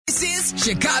This is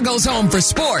Chicago's home for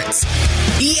sports.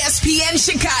 ESPN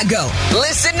Chicago.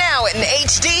 Listen now in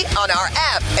HD on our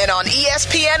app and on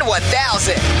ESPN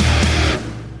 1000.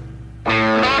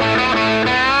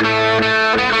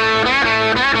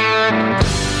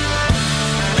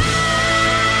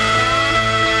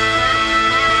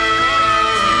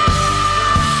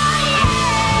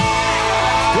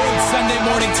 Good Sunday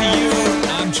morning to you.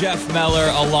 I'm Jeff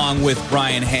Meller along with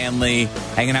Brian Hanley,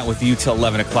 hanging out with you till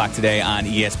 11 o'clock today on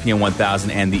ESPN 1000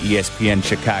 and the ESPN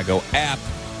Chicago app.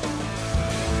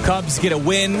 Cubs get a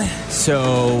win,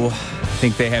 so I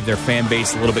think they have their fan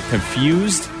base a little bit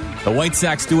confused. The White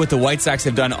Sox do what the White Sox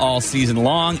have done all season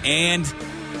long, and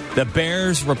the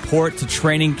Bears report to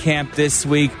training camp this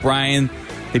week. Brian,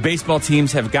 the baseball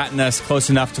teams have gotten us close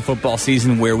enough to football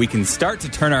season where we can start to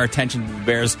turn our attention to the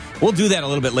Bears. We'll do that a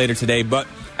little bit later today, but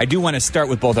I do want to start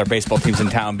with both our baseball teams in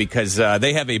town because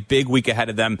they have a big week ahead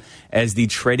of them as the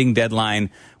trading deadline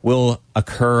will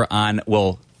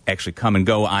actually come and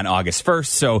go on August 1st.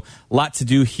 So a lot to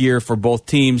do here for both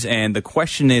teams. And the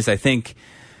question is, I think,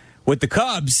 with the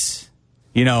Cubs,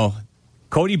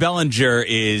 Cody Bellinger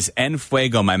is en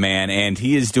fuego, my man, and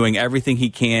he is doing everything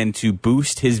he can to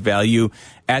boost his value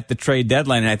at the trade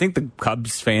deadline. And I think the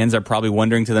Cubs fans are probably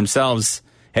wondering to themselves,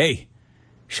 hey,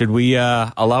 should we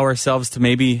allow ourselves to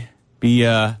maybe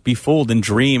be fooled and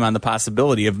dream on the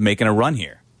possibility of making a run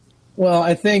here? Well,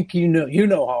 I think you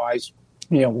know how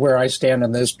where I stand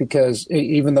on this, because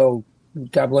even though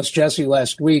God bless Jesse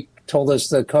last week told us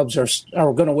the Cubs are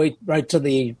going to wait right to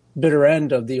the bitter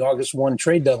end of the August 1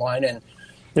 trade deadline, and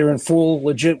they're in full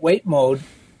legit wait mode.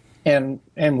 And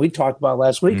we talked about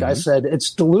last week. Mm-hmm. I said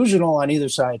it's delusional on either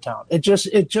side of town. It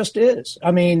just is.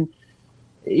 I mean,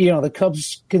 the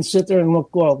Cubs can sit there and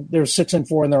look, well, they're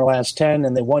 6-4 in their last 10,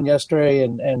 and they won yesterday,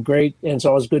 and great. And it's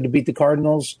always good to beat the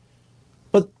Cardinals.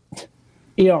 But,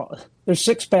 they're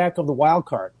 6 back of the wild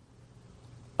card.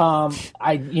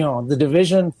 The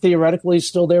division theoretically is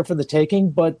still there for the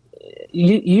taking, but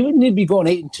you need to be going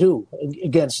 8-2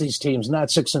 against these teams, not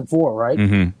 6-4, right?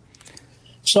 Mm-hmm.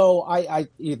 So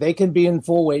they can be in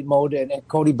full wait mode, and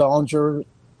Cody Bellinger,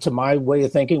 to my way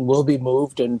of thinking, will be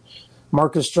moved, and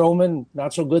Marcus Stroman,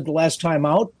 not so good the last time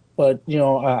out, but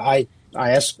I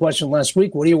asked the question last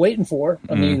week, what are you waiting for?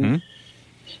 I mean,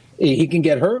 he can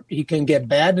get hurt, he can get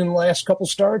bad in the last couple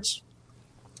starts.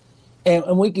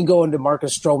 And we can go into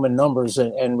Marcus Stroman numbers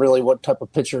and really what type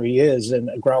of pitcher he is, and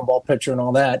a ground ball pitcher and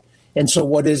all that. And so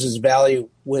what is his value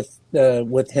with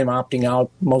him opting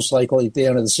out most likely at the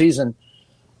end of the season?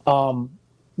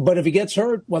 But if he gets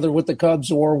hurt, whether with the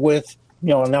Cubs or with,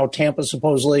 now Tampa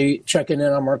supposedly checking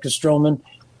in on Marcus Stroman,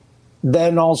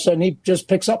 then all of a sudden he just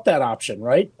picks up that option,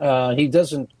 right? He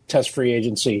doesn't test free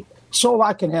agency. So a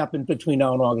lot can happen between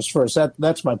now and August 1st.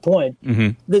 That's my point.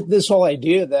 Mm-hmm. This whole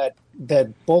idea that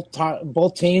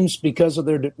both teams, because of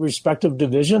their respective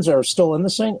divisions, are still in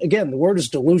this thing. Again, the word is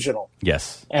delusional.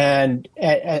 Yes. And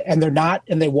they're not,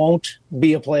 and they won't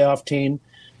be a playoff team.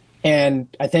 And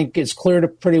I think it's clear to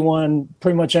pretty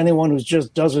much anyone who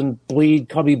just doesn't bleed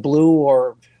Cubby blue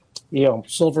or,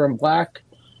 silver and black.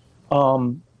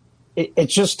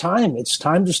 It's just time. It's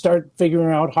time to start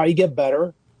figuring out how you get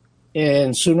better,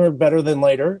 and sooner better than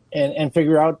later, and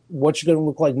figure out what you're going to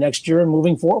look like next year and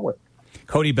moving forward.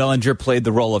 Cody Bellinger played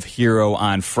the role of hero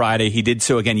on Friday. He did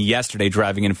so again yesterday,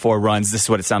 driving in 4 runs. This is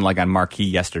what it sounded like on Marquee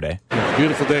yesterday.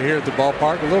 Beautiful day here at the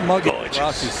ballpark. A little muggy, as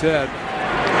Rossi said.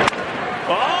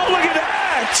 Oh, look at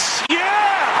that! Yeah!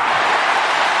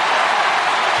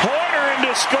 Horner in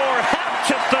to score, half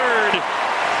to third.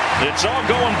 It's all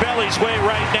going Belly's way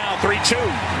right now, 3-2.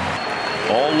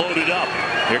 All loaded up.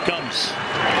 Here comes.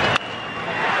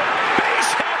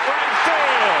 Base hit right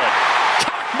field.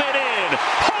 Tuckman in.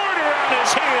 Horner on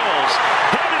his heels.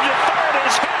 Headed to third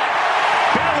is hit.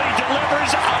 Belly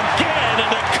delivers again,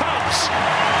 and the Cubs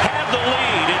have the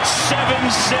lead. It's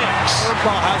 7-6.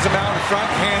 Curveball has him out in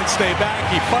front. Hands stay back.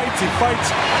 He fights.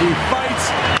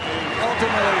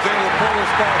 Ultimately, he's able to pull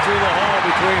this ball through the hole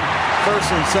between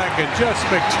first and second. Just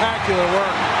spectacular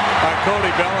work by Cody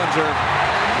Bellinger.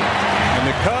 And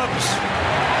the Cubs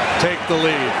take the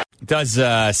lead. It does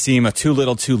seem too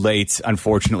little too late,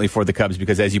 unfortunately, for the Cubs,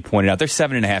 because as you pointed out, they're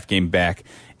 7.5 game back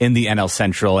in the NL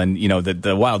Central, and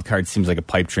the wild card seems like a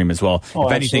pipe dream as well. Oh,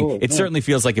 if anything, it certainly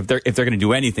feels like if they're going to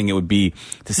do anything, it would be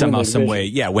to somehow, some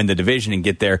way, win the division and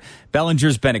get there.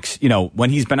 Bellinger's been,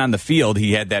 when he's been on the field,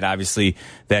 he had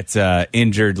that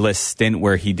injured list stint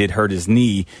where he did hurt his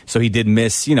knee, so he did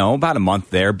miss about a month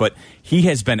there, but he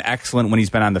has been excellent when he's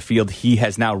been on the field. He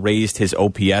has now raised his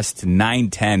OPS to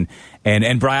 910.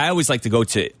 And Brian, I always like to go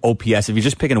to OPS. If you're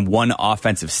just picking one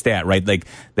offensive stat, right? Like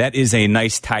that is a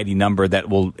nice tidy number that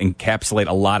will encapsulate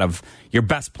a lot of your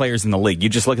best players in the league. You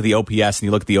just look at the OPS and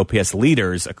you look at the OPS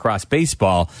leaders across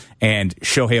baseball, and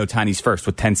Shohei Ohtani's first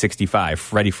with 1065.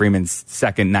 Freddie Freeman's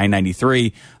second,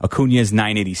 993. Acuna's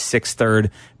 986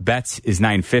 third. Betts is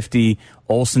 950.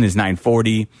 Olsen is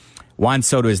 940. Juan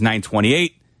Soto is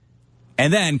 928.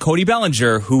 And then Cody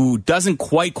Bellinger, who doesn't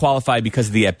quite qualify because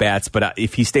of the at-bats, but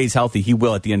if he stays healthy, he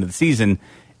will at the end of the season,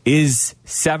 is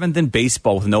seventh in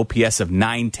baseball with an OPS of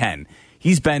 910.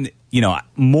 He's been,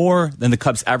 more than the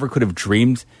Cubs ever could have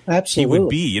dreamed Absolutely. He would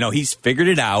be. He's figured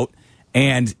it out,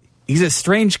 and he's a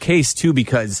strange case, too,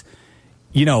 because,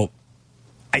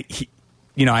 I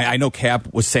know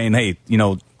Cap was saying, hey,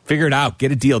 figure it out,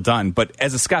 get a deal done. But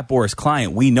as a Scott Boras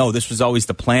client, we know this was always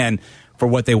the plan for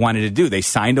what they wanted to do. They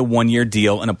signed a one-year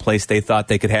deal in a place they thought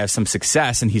they could have some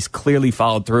success, and he's clearly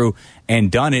followed through and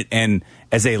done it. And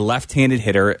as a left-handed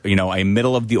hitter, a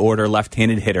middle-of-the-order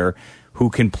left-handed hitter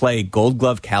who can play Gold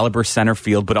Glove caliber center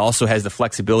field, but also has the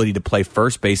flexibility to play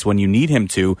first base when you need him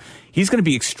to, he's going to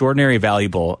be extraordinarily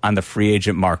valuable on the free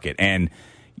agent market. And,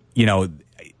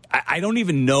 I don't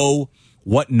even know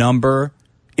what number,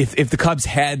 if the Cubs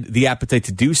had the appetite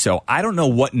to do so, I don't know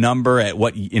what number at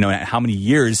what, at how many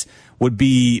years would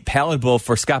be palatable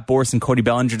for Scott Boras and Cody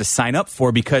Bellinger to sign up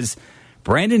for, because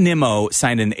Brandon Nimmo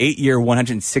signed an 8-year,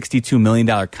 $162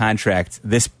 million contract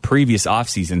this previous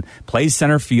offseason, plays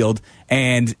center field,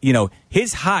 and,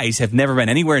 his highs have never been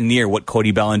anywhere near what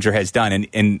Cody Bellinger has done.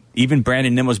 And even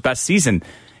Brandon Nimmo's best season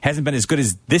hasn't been as good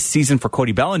as this season for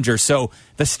Cody Bellinger. So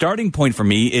the starting point for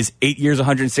me is 8 years,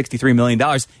 $163 million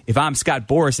if I'm Scott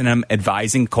Boras and I'm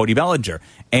advising Cody Bellinger.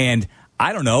 And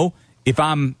I don't know if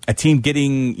I'm a team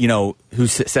getting, who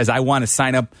says I want to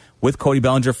sign up with Cody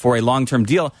Bellinger for a long-term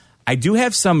deal, I do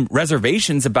have some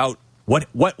reservations about what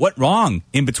wrong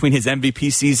in between his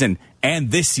MVP season and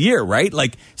this year, right?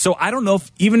 Like, so I don't know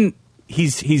if even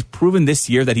he's proven this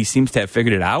year that he seems to have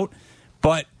figured it out,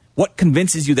 but what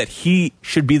convinces you that he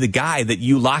should be the guy that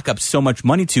you lock up so much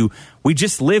money to? We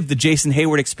just lived the Jason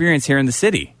Hayward experience here in the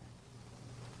city.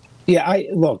 Yeah, I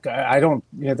don't,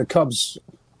 the Cubs,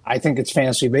 I think it's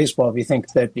fantasy baseball if you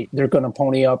think that they're going to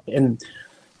pony up, and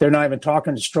they're not even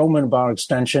talking to Stroman about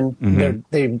extension. Mm-hmm.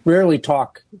 They rarely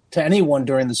talk to anyone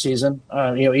during the season.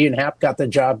 Ian Happ got the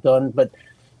job done, but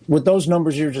with those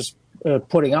numbers you're just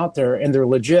putting out there, and they're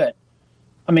legit.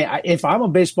 I mean, if I'm a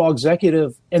baseball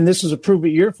executive and this is a prove it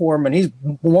year for him, and he's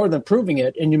more than proving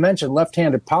it, and you mentioned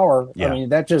left-handed power, yeah. I mean,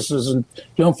 that just isn't,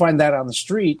 you don't find that on the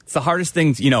street. It's the hardest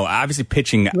thing, obviously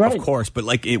pitching, right. Of course, but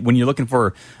like when you're looking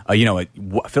for,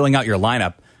 filling out your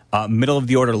lineup, middle of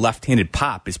the order left-handed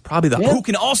pop is probably who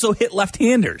can also hit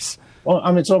left-handers. Well,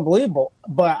 I mean, it's unbelievable.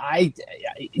 But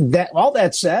all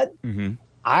that said, mm-hmm.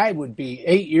 I would be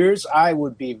 8 years. I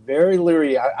would be very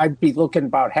leery. I'd be looking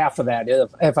about half of that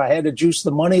if I had to juice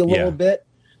the money a little bit.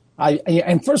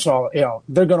 And first of all,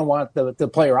 they're going to want the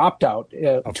player opt out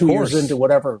 2 years into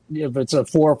whatever, if it's a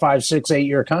 4, 5, 6, 8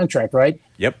 year contract, right?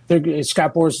 Yep.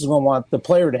 Scott Boras is going to want the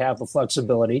player to have the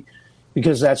flexibility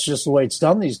because that's just the way it's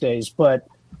done these days. But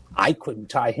I couldn't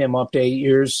tie him up to 8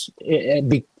 years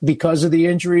because of the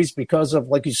injuries, because of,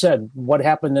 like you said, what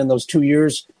happened in those 2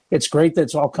 years. It's great that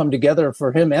it's all come together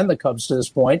for him and the Cubs to this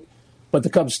point, but the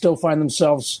Cubs still find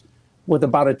themselves with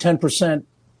about a 10%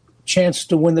 chance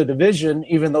to win the division,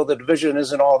 even though the division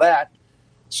isn't all that.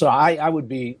 So I would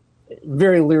be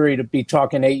very leery to be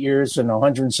talking 8 years and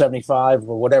 175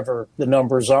 or whatever the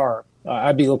numbers are.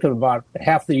 I'd be looking about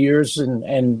half the years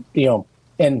and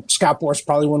Scott Boras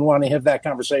probably wouldn't want to have that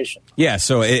conversation. Yeah,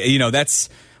 so, that's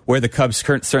where the Cubs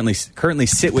currently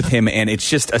sit with him, and it's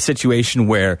just a situation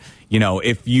where,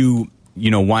 if you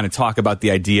want to talk about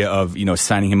the idea of,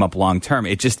 signing him up long term,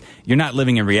 you're not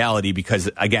living in reality because,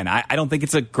 again, I don't think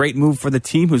it's a great move for the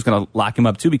team who's going to lock him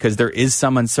up too, because there is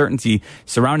some uncertainty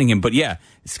surrounding him. But yeah,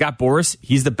 Scott Boras,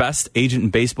 he's the best agent in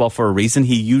baseball for a reason.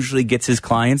 He usually gets his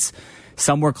clients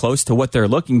somewhere close to what they're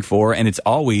looking for, and it's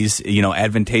always,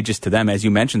 advantageous to them. As you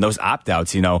mentioned, those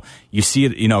opt-outs, you see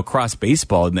it, across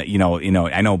baseball. I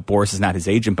know Boras is not his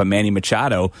agent, but Manny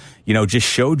Machado, just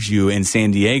showed you in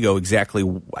San Diego exactly,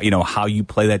 how you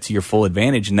play that to your full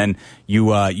advantage. And then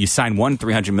you sign one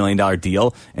 $300 million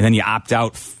deal, and then you opt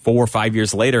out 4 or 5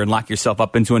 years later and lock yourself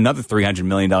up into another $300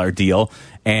 million deal.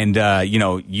 And,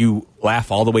 you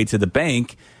laugh all the way to the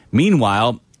bank.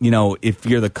 Meanwhile, if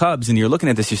you're the Cubs and you're looking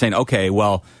at this, you're saying, okay,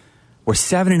 well, we're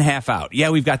 7.5 out.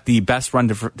 Yeah, we've got the best run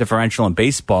differential in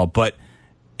baseball, but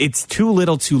it's too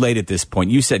little too late at this point.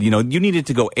 You said, you needed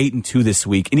to go 8-2 this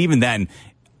week. And even then,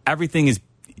 everything is,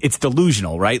 it's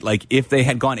delusional, right? Like if they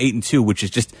had gone 8-2, which is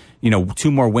just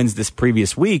 2 more wins this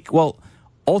previous week, well,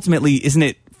 ultimately, isn't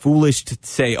it foolish to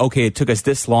say, okay, it took us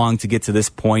this long to get to this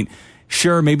point?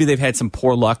 Sure, maybe they've had some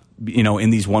poor luck, in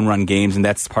these one-run games, and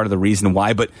that's part of the reason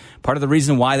why. But part of the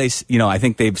reason why they, I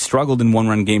think they've struggled in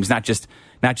one-run games, not just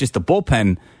the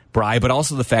bullpen, Bri, but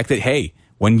also the fact that, hey,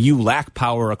 when you lack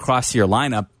power across your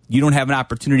lineup, you don't have an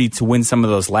opportunity to win some of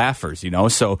those laughers,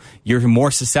 so you're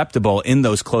more susceptible in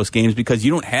those close games because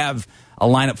you don't have a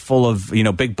lineup full of,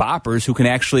 big boppers who can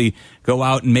actually go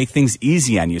out and make things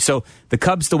easy on you. So the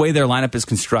Cubs, the way their lineup is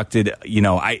constructed,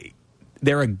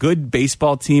 they're a good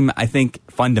baseball team, I think,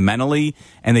 fundamentally,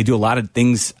 and they do a lot of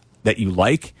things that you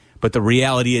like. But the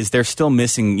reality is they're still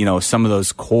missing, some of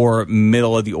those core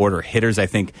middle-of-the-order hitters, I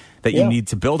think, that you need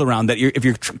to build around that if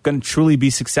you're going to truly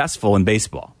be successful in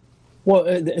baseball. Well,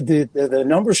 the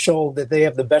numbers show that they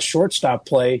have the best shortstop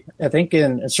play, I think,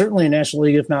 certainly in National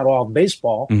League, if not all of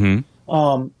baseball.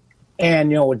 Mm-hmm.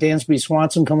 And, with Dansby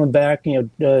Swanson coming back,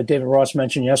 David Ross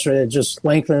mentioned yesterday, it just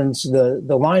lengthens the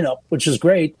lineup, which is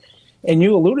great. And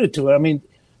you alluded to it. I mean,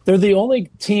 they're the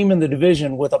only team in the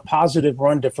division with a positive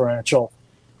run differential,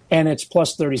 and it's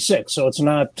plus 36. So it's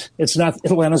not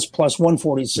Atlanta's plus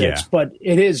 146, but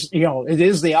it is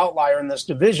the outlier in this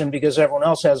division because everyone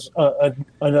else has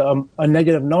a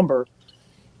negative number.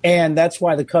 And that's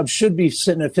why the Cubs should be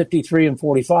sitting at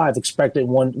 53-45, expected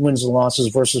wins and losses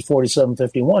versus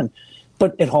 47-51.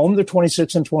 But at home, they're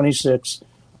 26-26.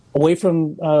 Away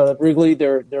from Wrigley,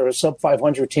 they're a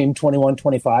sub-500 team,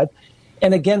 21-25.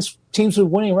 And against teams with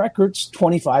winning records,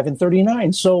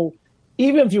 25-39. So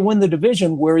even if you win the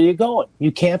division, where are you going?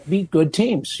 You can't beat good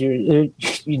teams. You're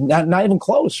not even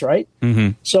close, right?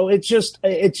 Mm-hmm. So it's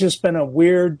just been a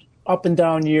weird up and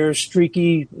down year,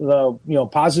 streaky,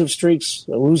 positive streaks,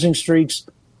 losing streaks,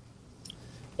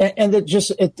 and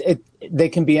they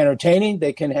can be entertaining.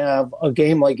 They can have a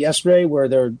game like yesterday where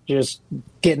they're just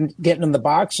getting in the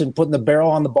box and putting the barrel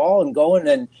on the ball and going,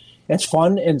 and it's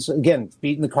fun. And again,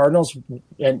 beating the Cardinals,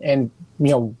 and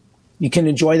you can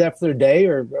enjoy that for the day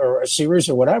or a series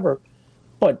or whatever.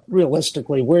 But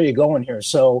realistically, where are you going here?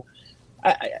 So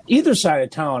either side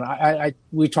of town,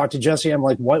 we talked to Jesse. I'm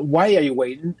like, why are you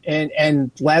waiting?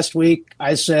 And last week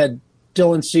I said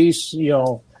Dylan Cease,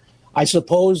 I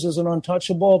suppose is an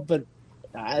untouchable, but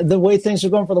the way things are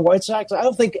going for the White Sox, I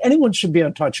don't think anyone should be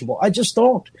untouchable. I just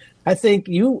don't. I think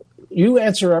you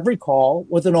answer every call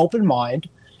with an open mind,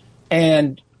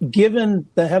 and given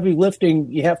the heavy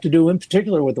lifting you have to do, in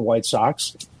particular with the White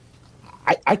Sox,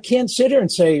 I can't sit here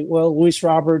and say, well, Luis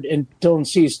Robert and Dylan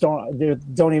Cease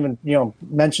don't even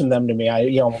mention them to me.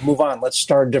 Move on. Let's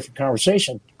start a different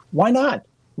conversation. Why not?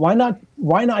 Why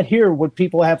not hear what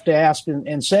people have to ask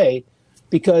and say?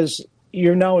 Because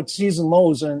you're now at season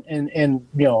lows in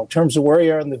terms of where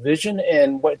you are in the division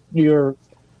and what your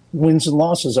wins and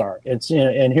losses are.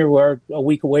 And here we are a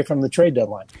week away from the trade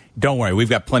deadline. Don't worry, we've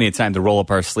got plenty of time to roll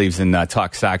up our sleeves and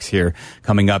talk Sox here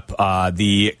coming up.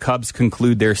 The Cubs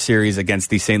conclude their series against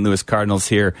the St. Louis Cardinals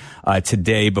here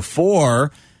today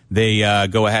before they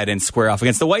go ahead and square off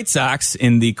against the White Sox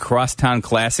in the Crosstown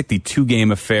Classic, the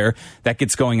 2-game affair. That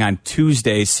gets going on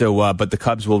Tuesday, but the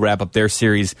Cubs will wrap up their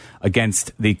series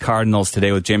against the Cardinals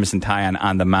today with Jameson Taillon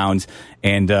on the mound,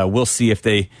 and we'll see if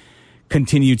they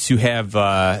continue to have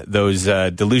those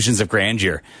delusions of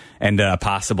grandeur and a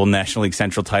possible National League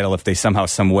Central title if they somehow,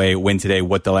 some way win today,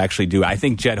 what they'll actually do. I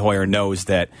think Jed Hoyer knows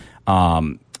that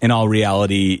in all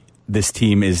reality, this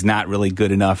team is not really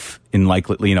good enough and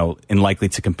likely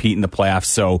to compete in the playoffs.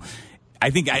 So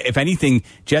I think, if anything,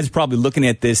 Jed's probably looking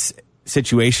at this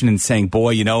situation and saying,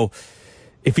 boy,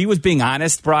 if he was being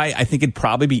honest, Bri, I think it'd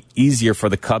probably be easier for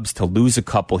the Cubs to lose a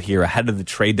couple here ahead of the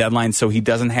trade deadline so he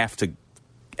doesn't have to,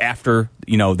 after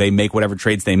they make whatever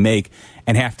trades they make,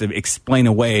 and have to explain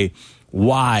away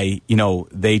why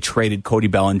they traded Cody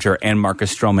Bellinger and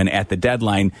Marcus Stroman at the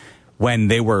deadline when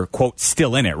they were, quote,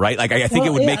 still in it, right? Like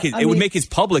it would make his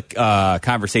public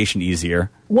conversation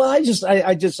easier. Well,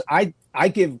 I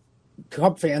give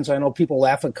Cub fans, I know people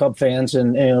laugh at Cub fans,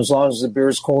 and as long as the beer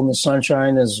is cold and the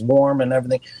sunshine is warm and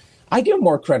everything, I give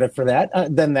more credit for that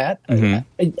than that.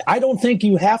 Mm-hmm. I don't think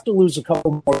you have to lose a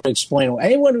couple more to explain.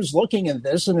 Anyone who's looking at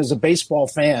this and is a baseball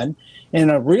fan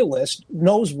and a realist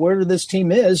knows where this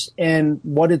team is and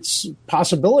what its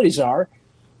possibilities are.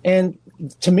 And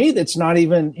to me, that's not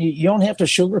even, you don't have to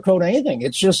sugarcoat anything.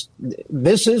 It's just,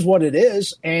 this is what it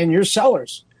is, and you're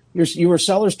sellers. You were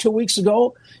sellers 2 weeks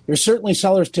ago. You're certainly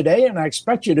sellers today, and I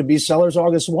expect you to be sellers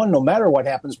August 1, no matter what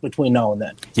happens between now and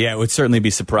then. Yeah, it would certainly be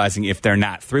surprising if they're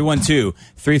not.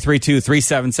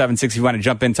 312-332-3776 if you want to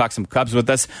jump in, talk some Cubs with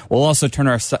us. We'll also turn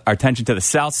our attention to the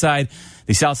South Side.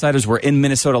 The Southsiders were in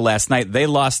Minnesota last night. They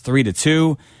lost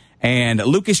 3-2, and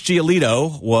Lucas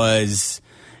Giolito was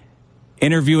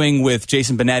interviewing with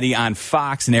Jason Benetti on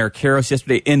Fox and Eric Karros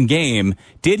yesterday in game.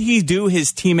 Did he do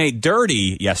his teammate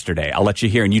dirty yesterday? I'll let you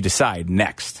hear and you decide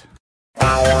next.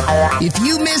 If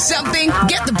you missed something,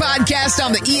 get the podcast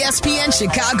on the ESPN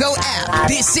Chicago app.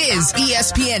 This is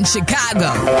ESPN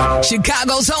Chicago,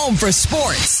 Chicago's home for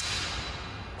sports.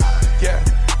 Yeah.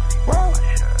 Wow.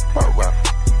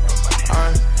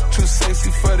 I'm too sexy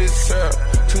for this girl,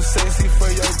 too sexy for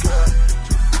your girl.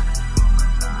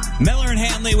 Meller and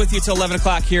Hanley with you till 11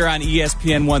 o'clock here on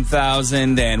ESPN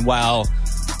 1000. And while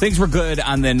things were good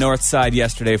on the north side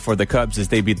yesterday for the Cubs as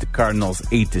they beat the Cardinals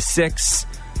 8-6,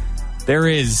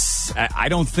 I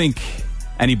don't think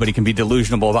anybody can be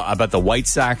delusional about the White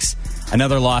Sox.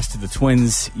 Another loss to the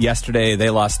Twins yesterday.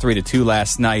 They lost 3-2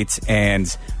 last night.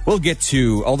 And we'll get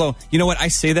to, although, you know what, I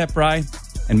say that, Bri,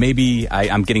 and maybe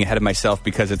I'm getting ahead of myself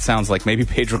because it sounds like maybe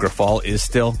Pedro Grifol is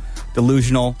still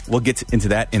delusional. We'll get into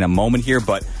that in a moment here,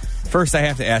 but first, I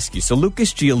have to ask you. So,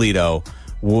 Lucas Giolito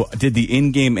did the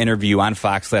in-game interview on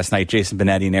Fox last night. Jason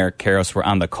Benetti and Eric Karros were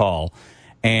on the call.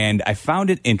 And I found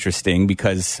it interesting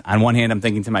because, on one hand, I'm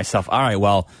thinking to myself, all right,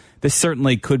 well, this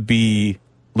certainly could be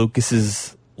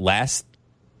Lucas's last,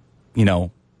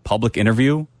 public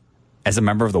interview as a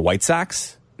member of the White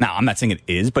Sox. Now, I'm not saying it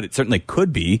is, but it certainly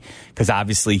could be because,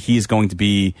 obviously, he should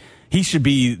be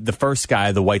the first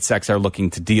guy the White Sox are looking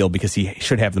to deal because he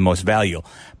should have the most value.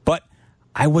 But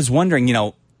I was wondering,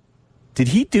 did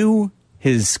he do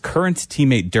his current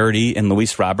teammate dirty in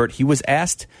Luis Robert? He was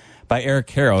asked by Eric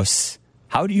Karros,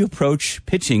 how do you approach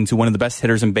pitching to one of the best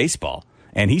hitters in baseball?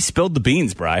 And he spilled the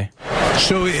beans, Bri.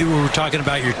 So we're talking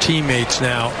about your teammates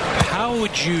now. How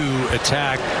would you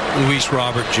attack Luis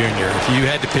Robert Jr. if you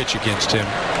had to pitch against him?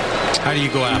 How do you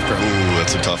go after him? Ooh,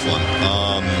 that's a tough one.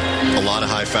 A lot of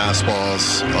high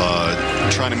fastballs,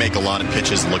 trying to make a lot of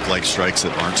pitches look like strikes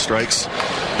that aren't strikes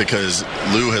because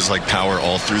Lou has power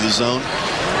all through the zone.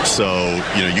 So,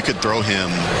 you could throw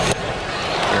him,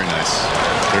 very nice.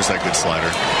 There's that good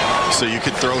slider. So you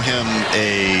could throw him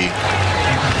a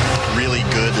really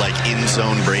good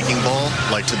in-zone breaking ball,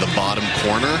 to the bottom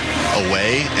corner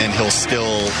away, and he'll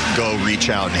still go reach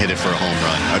out and hit it for a home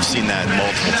run. I've seen that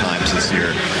multiple times this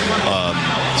year.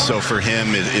 So for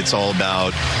him, it's all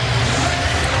about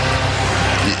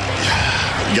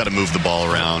you got to move the ball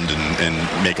around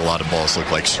and make a lot of balls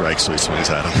look like strikes so he swings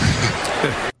at them.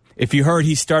 If you heard,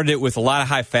 he started it with a lot of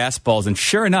high fastballs, and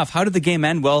sure enough, how did the game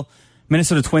end? Well,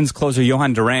 Minnesota Twins closer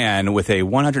Johan Duran with a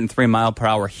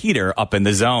 103-mile-per-hour heater up in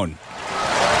the zone.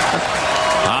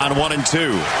 On 1-2.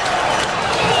 Swing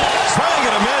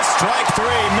and a miss. Strike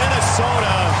three.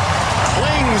 Minnesota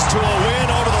clings to a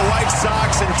win over the White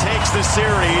Sox and takes the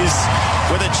series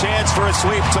with a chance for a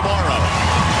sweep tomorrow.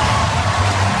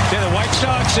 Yeah, the White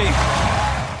Sox,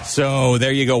 So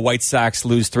there you go. White Sox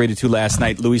lose 3-2 last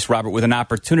night. Luis Robert with an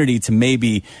opportunity to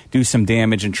maybe do some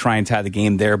damage and try and tie the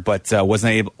game there, but was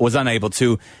unable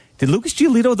to. Did Lucas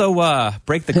Giolito, though,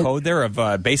 break the code there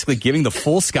of basically giving the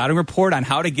full scouting report on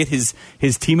how to get his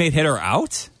teammate hitter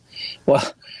out?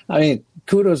 Well,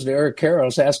 kudos to Eric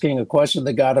Karros asking a question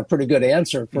that got a pretty good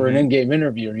answer for an in-game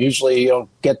interview. Usually you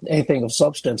don't get anything of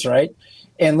substance, right?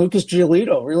 And Lucas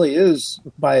Giolito really is,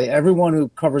 by everyone who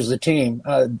covers the team,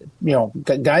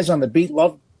 guys on the beat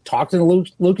love talking to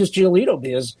Lucas Giolito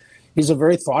because he's a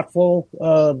very thoughtful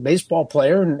baseball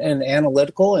player and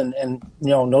analytical and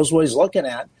knows what he's looking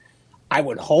at. I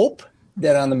would hope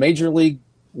that on the major league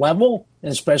level,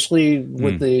 especially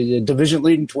with the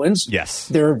division-leading Twins, yes,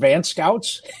 their advanced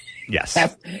scouts yes,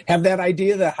 have that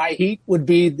idea that high heat would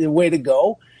be the way to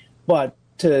go. But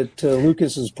to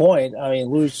Lucas's point,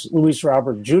 Luis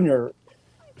Robert Jr.,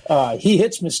 he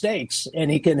hits mistakes and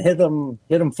he can hit them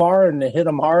far and hit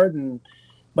them hard.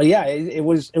 But yeah, it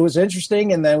was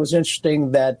interesting, and that was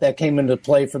interesting that came into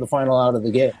play for the final out of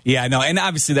the game. Yeah, no, and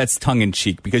obviously that's tongue in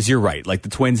cheek because you're right. The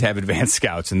Twins have advanced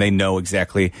scouts and they know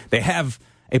exactly. They have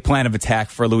a plan of attack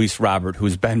for Luis Robert,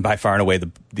 who's been by far and away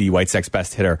the White Sox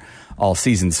best hitter all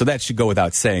season. So that should go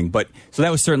without saying. But so that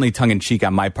was certainly tongue in cheek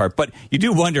on my part. But you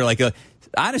do wonder,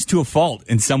 honest to a fault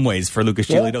in some ways for Lucas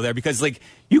Giolito there, because like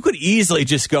you could easily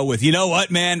just go with, you know what,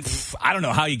 man, I don't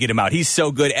know how you get him out. He's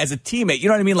so good as a teammate. You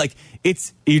know what I mean? Like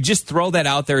you just throw that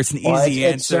out there. It's an easy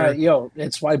answer.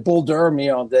 It's why Bull Durham.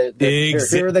 Here are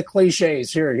the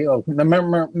cliches. Here,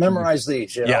 memorize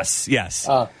these. You know? Yes.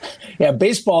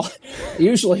 Baseball.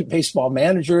 Usually, baseball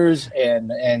managers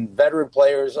and veteran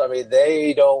players. I mean,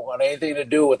 they don't want anything to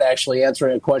do with actually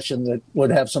answering a question that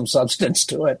would have some substance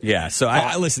to it. Yeah. So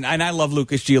I listen, and I love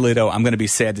Lucas Giolito. I'm going to be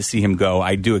sad to see him go.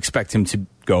 I do expect him to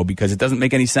go because it doesn't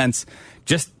make any sense.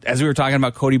 Just as we were talking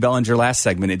about Cody Bellinger last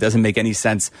segment, it doesn't make any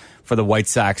sense for the White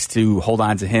Sox to hold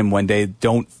on to him when they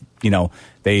don't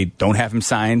have him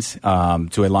signed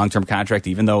to a long-term contract,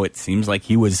 even though it seems like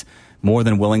he was more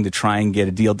than willing to try and get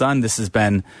a deal done. This has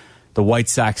been the White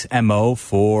Sox MO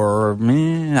for, I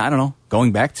don't know,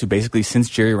 going back to basically since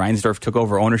Jerry Reinsdorf took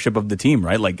over ownership of the team,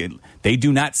 right? Like they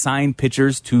do not sign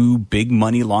pitchers to big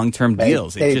money long-term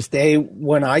deals.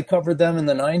 When I covered them in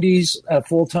the 90s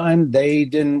full time, they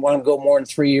didn't want to go more than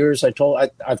 3 years. I've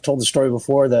told the story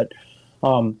before that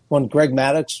when Greg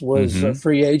Maddux was a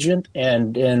free agent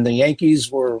and the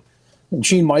Yankees were,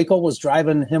 Gene Michael was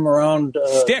driving him around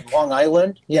Long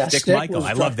Island. Yeah, Stick Michael.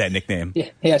 I love that nickname.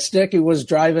 Yeah, Stick. He was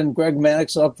driving Greg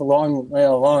Maddux up Long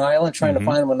Island, trying to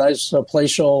find him a nice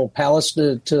palatial palace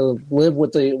to live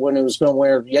with when he was going to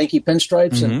wear Yankee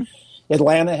pinstripes. And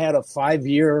Atlanta had a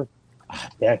 5-year.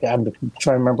 I'm trying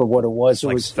to remember what it was. It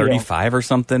like was 35 or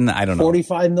something. I don't know.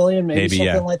 45 million, maybe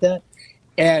something like that.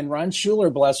 And Ron Schuler,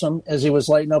 bless him, as he was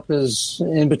lighting up his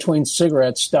in between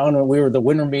cigarettes down when we were at the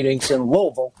winter meetings in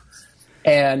Louisville.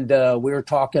 And we were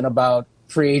talking about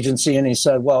free agency, and he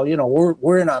said, well,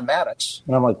 we're in on Maddux.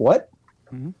 And I'm like, what?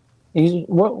 He's,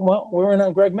 well, we're in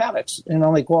on Greg Maddux. And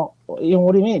I'm like, well,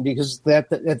 what do you mean? Because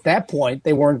at that point,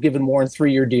 they weren't given more than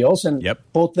 3-year deals. And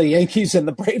both the Yankees and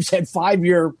the Braves had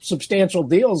 5-year substantial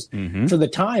deals for the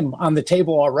time on the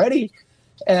table already.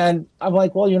 And I'm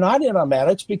like, well, you're not in on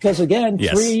Maddux because, again,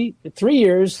 3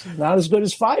 years, not as good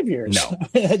as 5 years. No.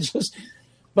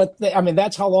 But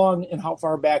that's how long and how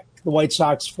far back the White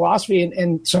Sox philosophy,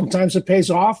 and sometimes it pays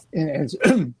off. And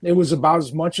it was about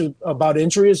as much about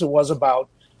injury as it was about,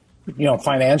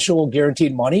 financial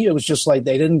guaranteed money. It was just like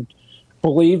they didn't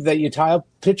believe that you tie up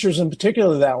pitchers in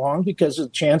particular that long because the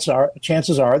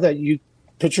chances are that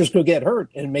pitchers could get hurt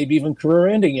and maybe even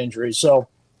career-ending injuries. So,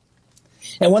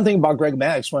 and one thing about Greg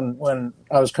Maddux, when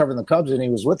I was covering the Cubs and he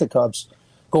was with the Cubs,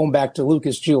 going back to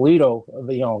Lucas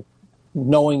Giolito,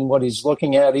 knowing what he's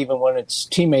looking at, even when it's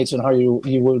teammates, and how you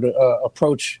would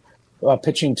approach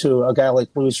pitching to a guy like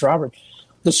Luis Robert.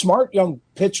 The smart young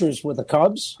pitchers with the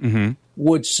Cubs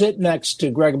would sit next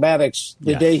to Greg Maddux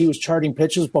the day he was charting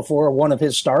pitches before one of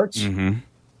his starts, and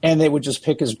they would just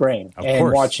pick his brain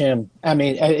and watch him. I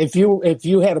mean, if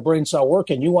you had a brain cell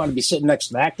working, you want to be sitting next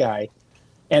to that guy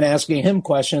and asking him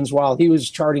questions while he was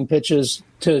charting pitches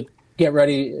to get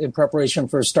ready in preparation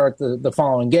for a start the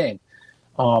following game.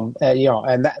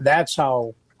 And that's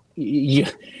how when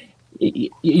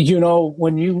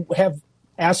you have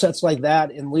assets like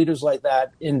that and leaders like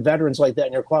that and veterans like that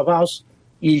in your clubhouse,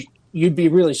 you'd be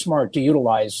really smart to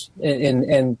utilize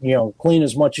and clean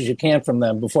as much as you can from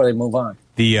them before they move on.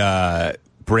 The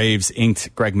Braves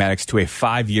inked Greg Maddux to a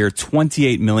 5-year,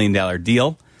 $28 million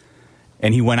deal,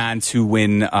 and he went on to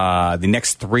win the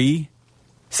next 3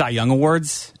 Cy Young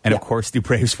Awards, and of course the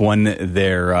Braves won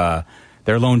their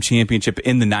lone championship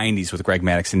in the 90s with Greg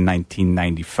Maddux in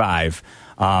 1995.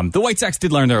 The White Sox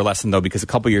did learn their lesson, though, because a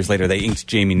couple years later they inked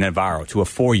Jamie Navarro to a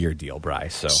 4-year deal,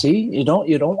 Bryce. So see, you don't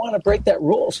want to break that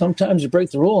rule. Sometimes you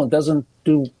break the rule and it doesn't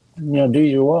do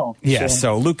you well. Yeah,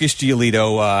 so Lucas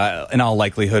Giolito, in all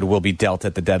likelihood, will be dealt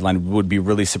at the deadline. Would be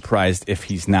really surprised if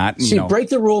he's not. Break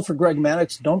the rule for Greg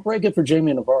Maddux. Don't break it for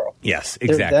Jamie Navarro. Yes,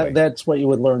 exactly. That's what you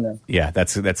would learn then. Yeah,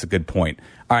 that's a good point.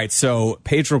 All right, so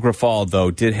Pedro Grifol, though,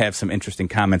 did have some interesting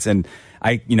comments, and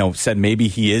I, said maybe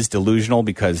he is delusional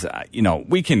because,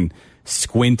 we can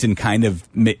squint and kind of,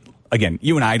 again,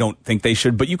 you and I don't think they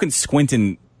should, but you can squint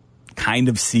and kind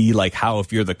of see like how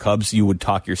if you're the Cubs you would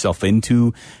talk yourself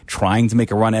into trying to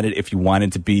make a run at it if you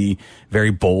wanted to be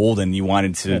very bold and you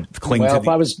wanted to cling to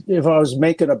if I was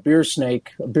making a beer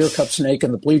cup snake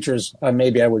in the bleachers,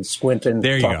 maybe I would squint and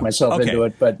talk myself into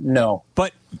it, but no.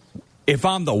 But if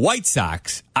I'm the White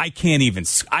Sox, I can't even.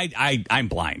 I'm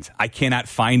blind. I cannot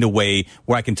find a way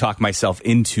where I can talk myself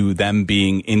into them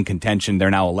being in contention.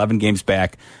 They're now 11 games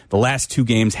back. The last 2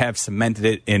 games have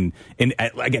cemented it.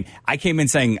 Again, I came in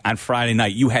saying on Friday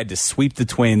night you had to sweep the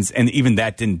Twins, and even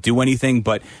that didn't do anything.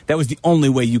 But that was the only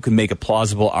way you could make a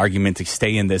plausible argument to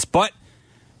stay in this. But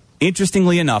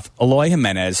interestingly enough, Eloy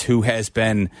Jimenez, who has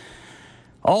been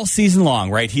all season long,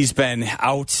 right? He's been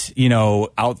out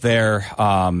there,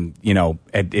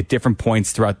 at different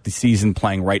points throughout the season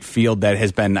playing right field. That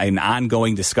has been an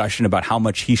ongoing discussion about how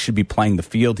much he should be playing the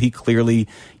field. He clearly,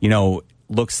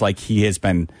 looks like he has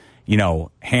been,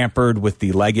 hampered with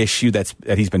the leg issue that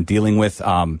he's been dealing with.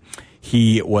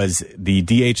 He was the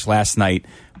DH last night,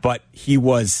 but he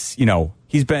was,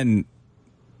 he's been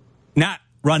not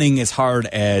running as hard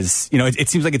as, it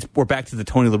seems like we're back to the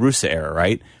Tony La Russa era,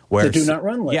 right? Where the do not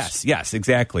run list. Yes,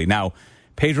 exactly. Now,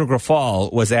 Pedro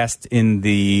Grifol was asked in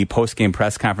the post-game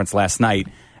press conference last night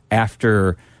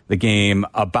after the game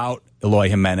about Eloy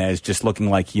Jimenez just looking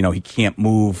like, he can't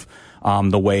move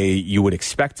the way you would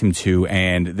expect him to.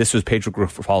 And this was Pedro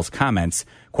Grifol's comments,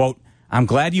 quote, "I'm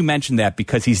glad you mentioned that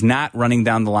because he's not running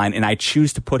down the line, and I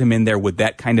choose to put him in there with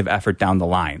that kind of effort down the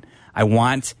line. I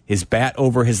want his bat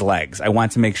over his legs. I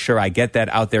want to make sure I get that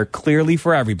out there clearly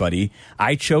for everybody.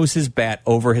 I chose his bat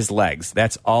over his legs.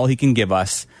 That's all he can give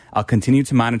us. I'll continue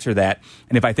to monitor that.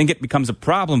 And if I think it becomes a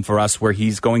problem for us where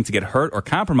he's going to get hurt or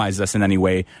compromise us in any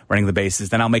way running the bases,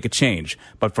 then I'll make a change.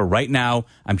 But for right now,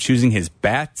 I'm choosing his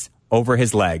bat over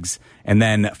his legs." And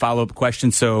then follow-up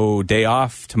question, so day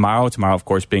off tomorrow, of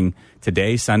course, being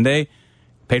today, Sunday,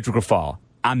 Pedro Grifol.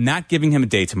 "I'm not giving him a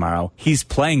day tomorrow. He's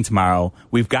playing tomorrow.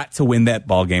 We've got to win that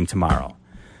ball game tomorrow."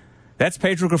 That's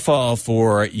Pedro Grifol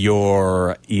for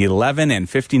your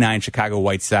 11-59 Chicago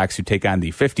White Sox, who take on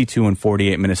the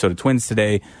 52-48 Minnesota Twins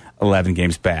today, 11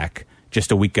 games back,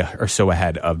 just a week or so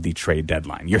ahead of the trade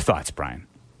deadline. Your thoughts, Brian?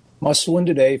 Must win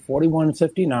today,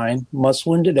 41-59. Must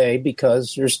win today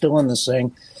because they're still in this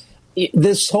thing.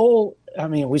 We saw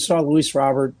Luis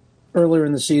Robert earlier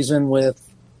in the season with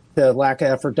the lack of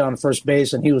effort down at first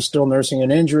base, and he was still nursing an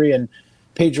injury, and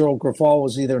Pedro Grifol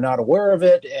was either not aware of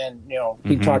it, and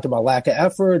he talked about lack of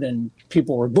effort, and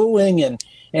people were booing, and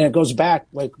it goes back,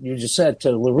 like you just said,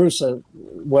 to La Russa,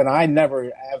 when I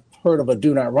never have heard of a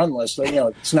do not run list.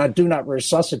 It's not do not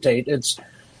resuscitate, it's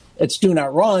do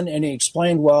not run, and he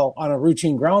explained, well, on a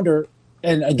routine grounder,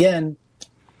 and again,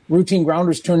 routine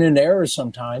grounders turn into errors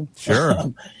sometimes. Sure.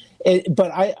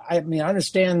 But I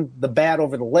understand the bat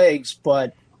over the legs,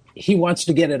 but he wants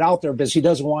to get it out there because he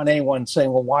doesn't want anyone saying,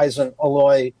 well, why isn't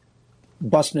Eloy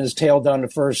busting his tail down to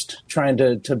first trying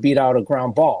to beat out a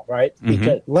ground ball, right? Mm-hmm.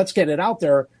 Because let's get it out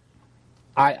there.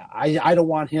 I don't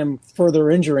want him further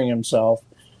injuring himself.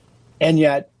 And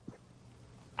yet,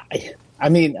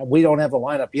 we don't have a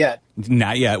lineup yet.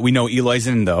 Not yet. We know Eloy's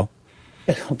in, though.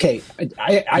 Okay.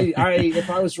 If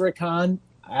I was Rick Hahn,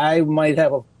 I might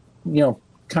have a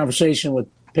conversation with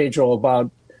Pedro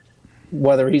about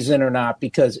whether he's in or not,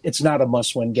 because it's not a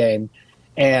must-win game.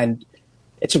 And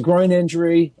it's a groin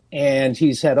injury, and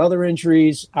he's had other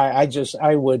injuries. I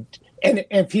would – and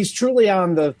if he's truly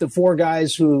on the four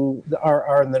guys who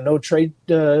are on the no-trade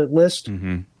list,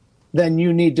 then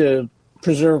you need to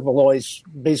preserve Eloy's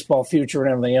baseball future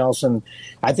and everything else. And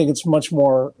I think it's much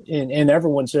more in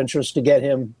everyone's interest to get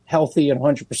him healthy and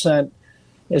 100%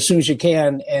 as soon as you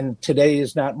can, and today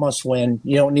is not must win.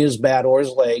 You don't need his bat or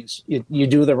his legs. You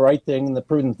do the right thing and the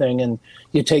prudent thing, and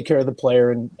you take care of the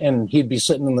player, and he'd be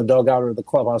sitting in the dugout or the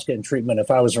clubhouse getting treatment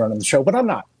if I was running the show, but I'm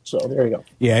not. So there you go.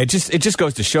 Yeah, it just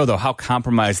goes to show, though, how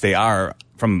compromised they are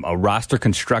from a roster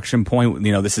construction point.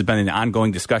 This has been an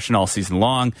ongoing discussion all season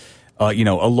long.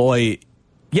 Eloy,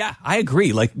 yeah, I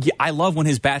agree. I love when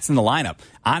his bat's in the lineup.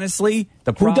 Honestly,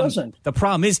 the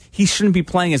problem is he shouldn't be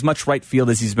playing as much right field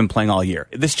as he's been playing all year.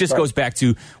 This just goes back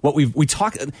to what we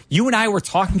talked. You and I were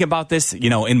talking about this,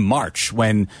 in March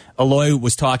when Eloy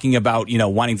was talking about,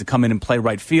 wanting to come in and play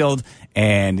right field,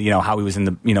 and how he was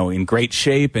in in great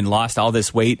shape and lost all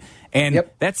this weight, and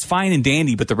that's fine and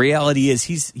dandy. But the reality is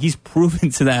he's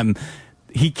proven to them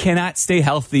he cannot stay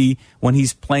healthy when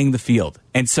he's playing the field,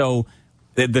 and so.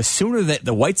 The sooner that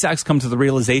the White Sox come to the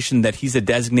realization that he's a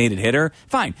designated hitter,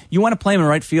 fine. You want to play him in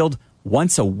right field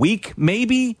once a week,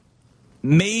 maybe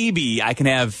I can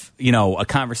have, a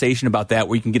conversation about that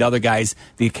where you can get other guys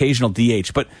the occasional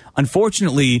DH. But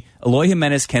unfortunately, Eloy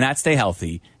Jimenez cannot stay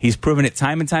healthy. He's proven it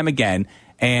time and time again.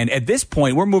 And at this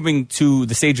point, we're moving to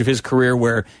the stage of his career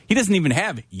where he doesn't even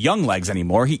have young legs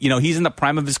anymore. He's in the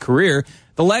prime of his career.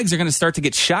 The legs are going to start to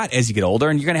get shot as you get older,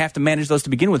 and you're going to have to manage those to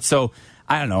begin with. So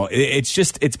I don't know.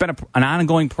 It's been an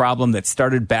ongoing problem that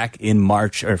started back in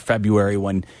March or February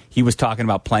when he was talking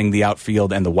about playing the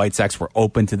outfield, and the White Sox were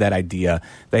open to that idea.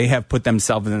 They have put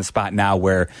themselves in a spot now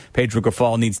where Pedro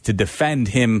Grifol needs to defend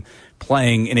him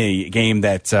playing in a game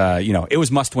that, it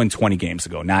was must-win 20 games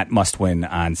ago, not must-win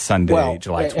on Sunday,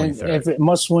 July 23rd. And if it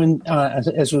must-win,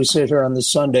 as we sit here on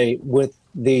this Sunday, with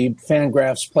the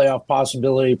Fangraphs playoff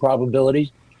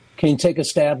probability, can you take a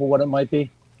stab at what it might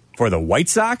be? For the White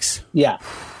Sox? Yeah.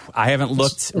 I haven't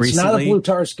looked recently. It's not a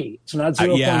Blutarski. It's not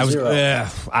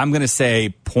 0.0. I'm going to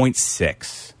say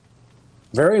 0.6.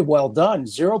 Very well done.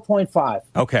 0.5.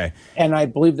 Okay. And I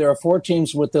believe there are 4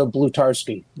 teams with the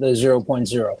Blutarski, the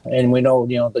 0.0. And we know,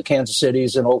 the Kansas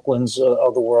Cities and Oaklands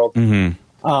of the world. Mm-hmm.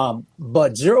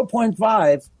 But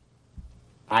 0.5,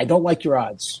 I don't like your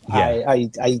odds. Yeah.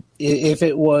 If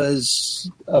it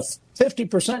was a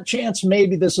 50% chance,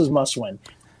 maybe this is must win.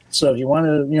 So if you want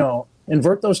to,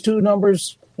 invert those two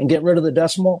numbers and get rid of the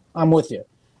decimal, I'm with you.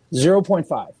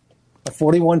 0.5, a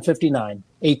 41-59,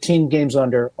 18 games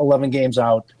under, 11 games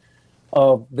out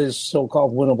of this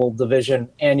so-called winnable division,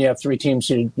 and you have 3 teams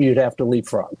you'd have to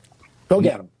leapfrog. Go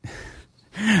get them.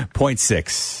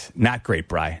 0.6. Not great,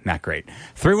 Bri. Not great.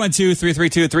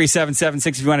 312-332-3776.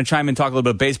 If you want to chime in, talk a little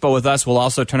bit of baseball with us, we'll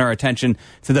also turn our attention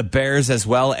to the Bears as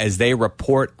well as they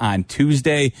report on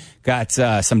Tuesday. Got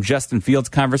some Justin Fields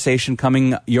conversation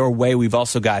coming your way. We've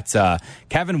also got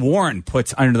Kevin Warren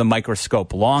put under the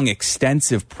microscope. Long,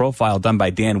 extensive profile done by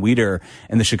Dan Weeder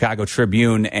in the Chicago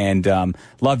Tribune. And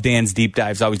love Dan's deep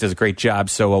dives. Always does a great job.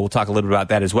 So we'll talk a little bit about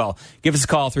that as well. Give us a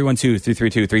call,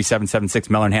 312-332-3776.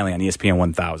 Meller and Hanley on ESPN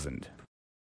 1000.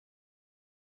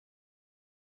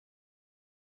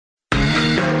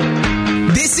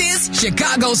 This is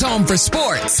Chicago's home for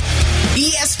sports.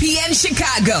 ESPN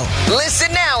Chicago.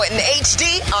 Listen now in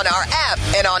HD on our app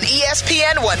and on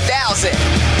ESPN 1000.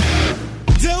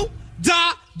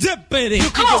 Dippity. You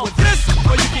can get with this,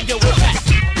 or you can get with that.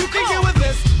 You can get with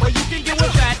this, or you can get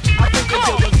with that. I think you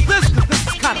can get with this, because this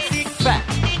is kind of fat.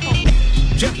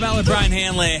 Jeff Meller, Brian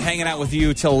Hanley, hanging out with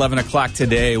you till 11 o'clock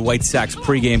today. White Sox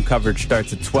pregame coverage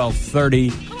starts at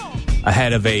 12:30.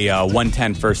 Ahead of a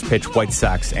 1:10 first pitch, White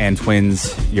Sox and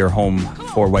Twins. Your home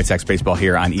for White Sox baseball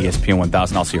here on ESPN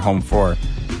 1000. Also your home for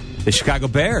the Chicago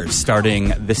Bears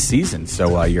starting this season.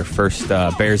 So your first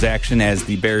Bears action as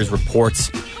the Bears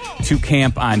reports to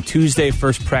camp on Tuesday.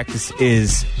 First practice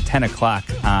is 10 o'clock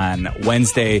on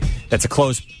Wednesday. That's a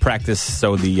closed practice,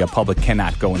 so the public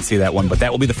cannot go and see that one. But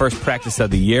that will be the first practice of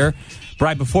the year.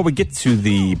 Brian, before we get to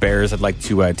the Bears, I'd like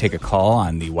to take a call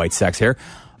on the White Sox here.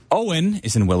 Owen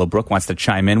is in Willowbrook, wants to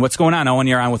chime in. What's going on, Owen?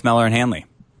 You're on with Meller and Hanley.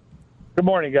 Good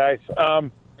morning, guys.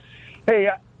 Hey,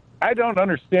 I don't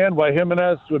understand why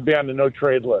Jimenez would be on the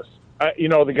no-trade list.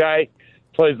 The guy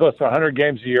plays less than 100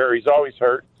 games a year. He's always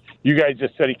hurt. You guys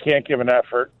just said he can't give an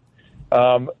effort.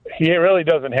 He really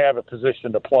doesn't have a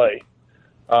position to play.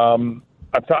 I'm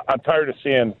tired of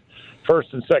seeing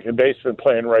first and second baseman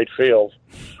playing right field.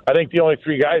 I think the only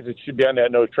 3 guys that should be on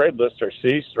that no-trade list are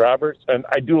Cease, Roberts, and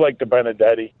I do like the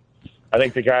Benedetti. I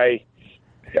think the guy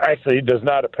actually does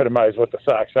not epitomize what the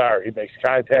Sox are. He makes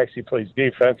contacts. He plays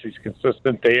defense. He's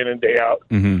consistent day in and day out.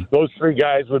 Mm-hmm. Those 3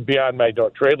 guys would be on my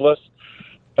no-trade list.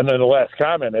 And then the last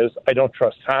comment is I don't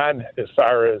trust Hahn as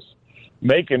far as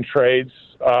making trades.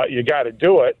 You got to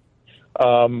do it.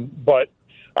 But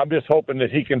I'm just hoping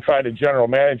that he can find a general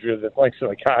manager that thinks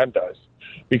like Hahn does.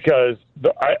 Because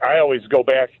I always go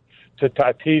back to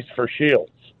Tatis for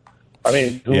Shields. I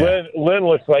mean, yeah. Lynn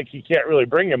looks like he can't really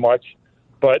bring you much,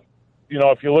 but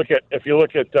if you look at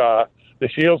the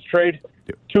Shields trade,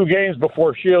 2 games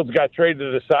before Shields got traded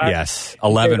to the Sox. Yes,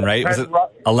 11, right? Was it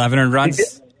 11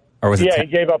 runs? Or was it 10?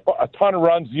 He gave up a ton of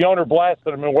runs. The owner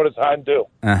blasted him, and what does Hahn do?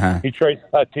 Uh-huh. He trades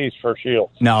Tatis for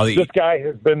Shields. No, this guy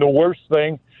has been the worst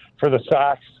thing for the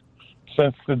Sox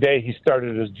since the day he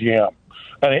started as GM.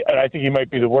 And I think he might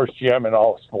be the worst GM in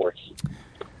all of sports.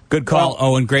 Good call,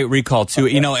 Owen. Great recall, too.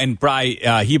 And Bri,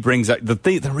 he brings up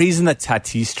the reason that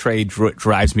Tatis trade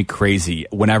drives me crazy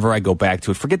whenever I go back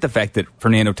to it. Forget the fact that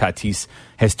Fernando Tatis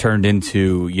has turned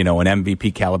into, an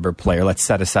MVP caliber player. Let's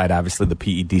set aside, obviously, the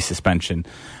PED suspension.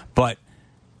 But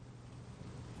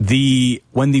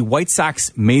when the White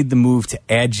Sox made the move to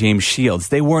add James Shields,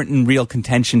 they weren't in real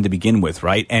contention to begin with,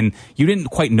 right? And you didn't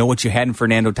quite know what you had in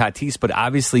Fernando Tatis, but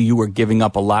obviously you were giving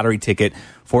up a lottery ticket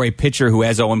for a pitcher who,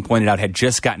 as Owen pointed out, had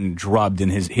just gotten drubbed,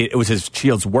 and it was his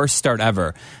Shields' worst start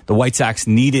ever. The White Sox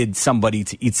needed somebody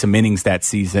to eat some innings that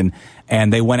season,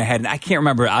 and they went ahead, and I can't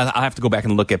remember, I'll have to go back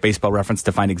and look at Baseball Reference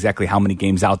to find exactly how many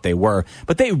games out they were,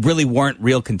 but they really weren't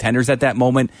real contenders at that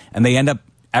moment, and they end up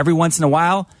every once in a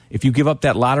while, if you give up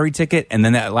that lottery ticket and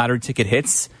then that lottery ticket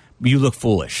hits, you look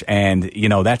foolish. And,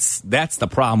 that's the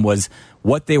problem, was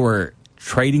what they were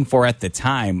trading for at the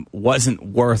time wasn't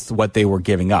worth what they were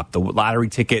giving up. The lottery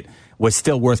ticket was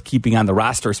still worth keeping on the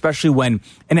roster, especially when,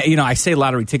 and I say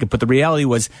lottery ticket, but the reality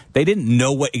was they didn't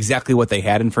know exactly what they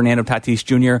had in Fernando Tatis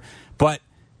Jr., but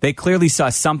they clearly saw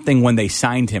something when they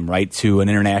signed him, right, to an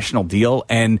international deal,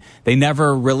 and they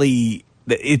never really,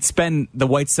 it's been the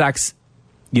White Sox,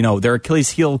 their Achilles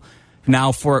heel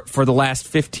now for the last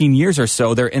 15 years or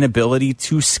so, their inability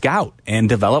to scout and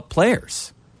develop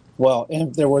players. Well,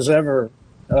 if there was ever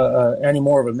any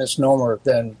more of a misnomer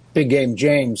than Big Game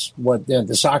James,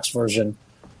 the Sox version,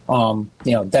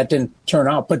 that didn't turn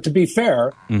out. But to be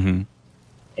fair, and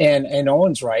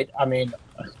Owen's right. I mean,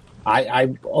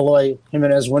 Eloy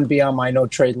Jimenez wouldn't be on my no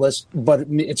trade list, but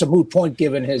it's a moot point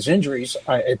given his injuries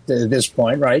at this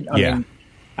point, right? I mean,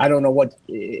 I don't know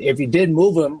if you did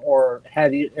move him or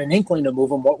had an inkling to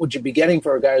move him, what would you be getting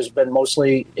for a guy who's been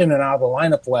mostly in and out of the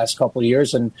lineup the last couple of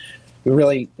years and he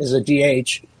really is a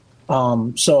DH.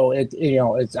 So I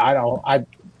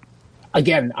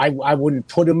wouldn't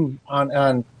put him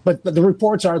on, but the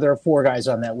reports are there are 4 guys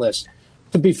on that list.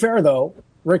 To be fair, though,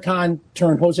 Rick Hahn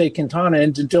turned Jose Quintana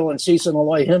into Dylan Cease and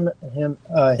Eloy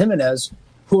Jimenez,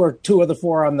 who are 2 of the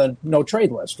 4 on the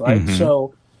no-trade list, right? Mm-hmm.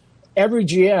 So every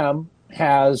GM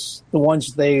has the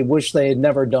ones they wish they had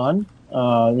never done,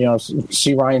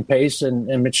 see Ryan Pace and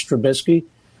Mitch Trubisky,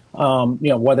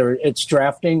 whether it's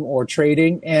drafting or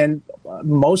trading. And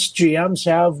most GMs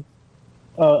have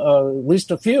at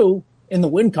least a few in the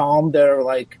win column that are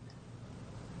like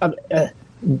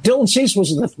Dylan Cease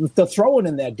was the throw-in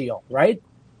in that deal, right?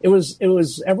 It was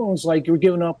everyone's like, you're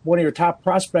giving up one of your top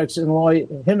prospects in Eloy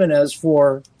Jimenez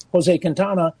for Jose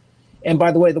Quintana. And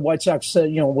by the way, the White Sox said,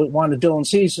 wanted Dylan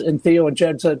Cease, and Theo and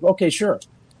Jed said, okay, sure.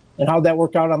 And how'd that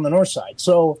work out on the north side?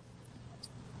 So,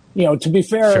 to be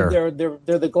fair, sure.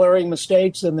 they're the glaring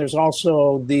mistakes, and there's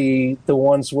also the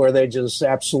ones where they just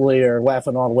absolutely are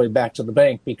laughing all the way back to the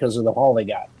bank because of the haul they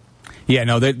got. Yeah,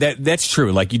 no, that's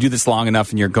true. Like, you do this long enough,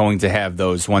 and you're going to have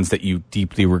those ones that you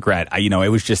deeply regret.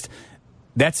 It was just,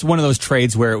 that's one of those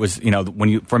trades where it was, and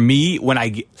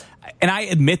I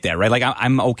admit that, right? Like,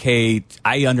 I'm okay.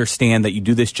 I understand that you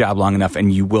do this job long enough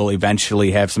and you will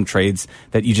eventually have some trades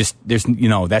that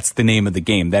that's the name of the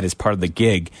game. That is part of the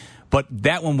gig. But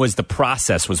that one the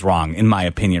process was wrong, in my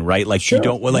opinion, right? Like, sure.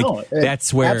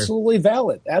 That's where. Absolutely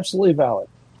valid. Absolutely valid.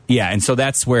 Yeah. And so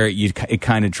that's where it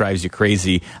kind of drives you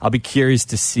crazy. I'll be curious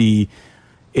to see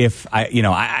if I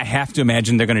have to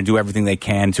imagine they're going to do everything they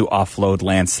can to offload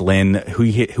Lance Lynn,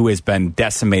 who has been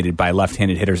decimated by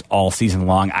left-handed hitters all season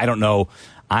long. I don't know,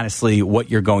 honestly, what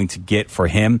you're going to get for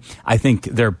him. I think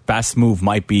their best move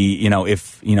might be,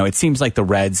 it seems like the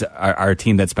Reds are a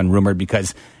team that's been rumored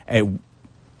because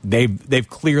they've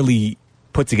clearly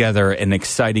put together an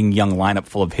exciting young lineup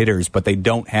full of hitters, but they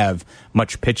don't have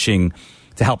much pitching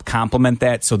to help complement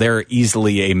that, so they're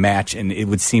easily a match. And it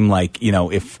would seem like,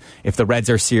 if the Reds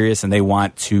are serious and they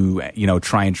want to,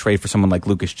 try and trade for someone like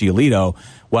Lucas Giolito,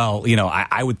 well,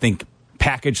 I would think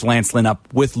package Lance Lynn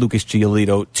up with Lucas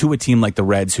Giolito to a team like the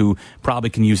Reds, who probably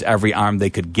can use every arm they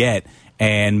could get,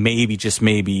 and maybe get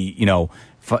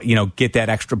that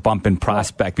extra bump in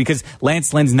prospect, because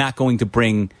Lance Lynn's not going to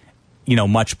bring,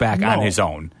 much back on his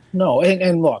own. No,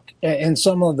 and look, and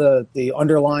some of the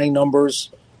underlying numbers.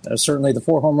 Certainly the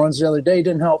 4 home runs the other day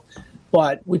didn't help.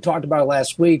 But we talked about it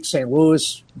last week. St.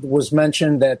 Louis was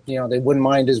mentioned that, they wouldn't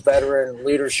mind his veteran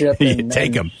leadership.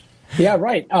 Take him. Yeah,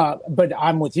 right. But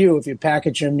I'm with you. If you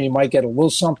package him, you might get a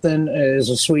little something as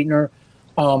a sweetener.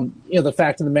 The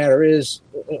fact of the matter is,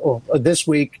 this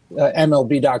week,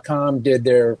 MLB.com did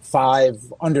their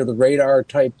 5 under-the-radar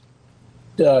type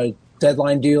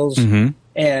deadline deals. Mm-hmm.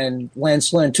 And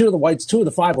Lance Lynn, 2 of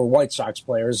the 5 were White Sox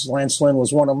players. Lance Lynn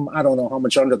was one of them. I don't know how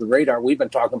much under the radar. We've been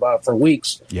talking about it for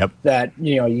weeks. Yep. That,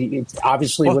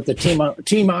 obviously with the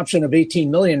team option of $18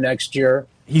 million next year.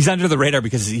 He's under the radar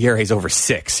because his ERA is over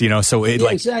 6, so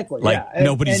exactly.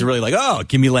 Nobody's really like, oh,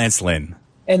 give me Lance Lynn.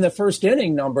 And the first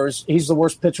inning numbers, he's the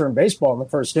worst pitcher in baseball in the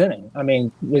first inning. I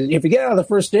mean, if you get out of the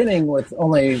first inning with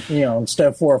only, instead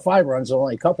of 4 or 5 runs,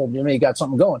 only a couple, you got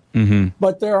something going. Mm-hmm.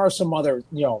 But there are some other,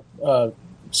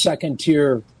 second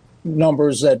tier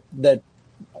numbers that at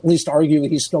least argue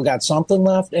he's still got something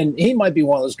left. And he might be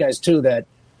one of those guys, too, that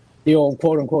the old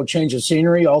quote unquote change of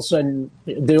scenery, all of a sudden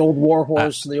the old war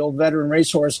horse, the old veteran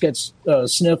racehorse gets a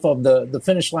sniff of the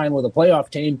finish line with a playoff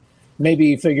team. Maybe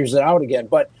he figures it out again.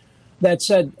 But that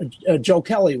said, Joe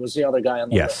Kelly was the other guy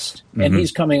on the list. Mm-hmm. And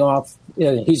he's coming off,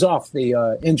 he's off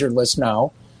the injured list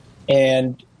now.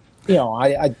 And,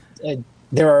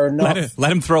 there are enough.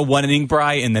 Let him throw 1 inning,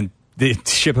 Bry, and then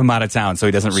ship him out of town so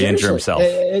he doesn't re-injure himself.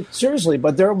 Seriously,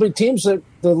 but there will be teams that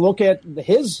look at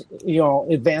his,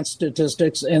 advanced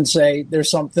statistics and say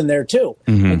there's something there too.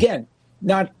 Mm-hmm. Again,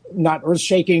 not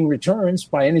earth-shaking returns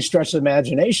by any stretch of the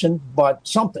imagination, but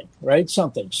something, right?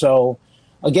 Something. So,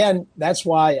 again, that's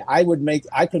why I could make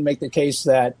the case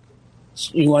that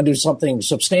you want to do something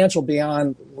substantial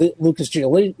beyond Lucas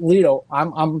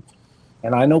Giolito.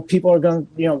 And I know people are going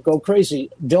to go crazy.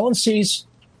 Dylan Cease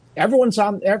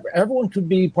Everyone could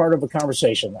be part of a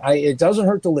conversation. It doesn't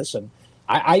hurt to listen.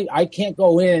 I can't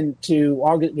go in to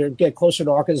August, or get closer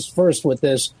to August 1st with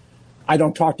this. I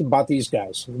don't talk about these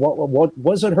guys. What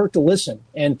does it hurt to listen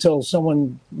until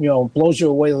someone blows you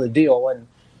away with a deal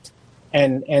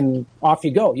and off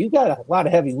you go? You've got a lot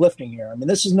of heavy lifting here. I mean,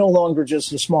 this is no longer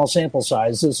just a small sample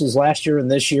size. This is last year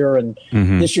and this year, and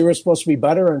this year is supposed to be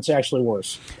better, and it's actually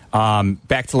worse.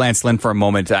 Back to Lance Lynn for a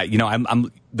moment.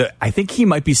 I think he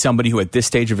might be somebody who, at this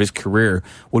stage of his career,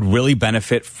 would really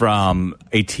benefit from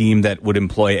a team that would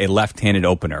employ a left-handed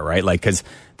opener, right? Like, because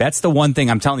that's the one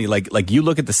thing I'm telling you. Like you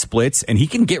look at the splits, and he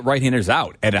can get right-handers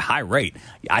out at a high rate.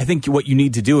 I think what you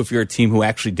need to do if you're a team who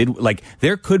actually did,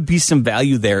 there could be some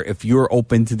value there if you're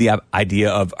open to the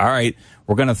idea of, all right,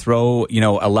 we're going to throw,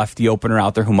 a lefty opener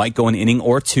out there who might go an inning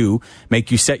or two,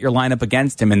 make you set your lineup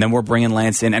against him, and then we're bringing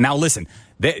Lance in. And now, listen,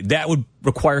 that would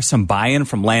require some buy-in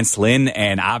from Lance Lynn,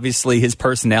 and obviously his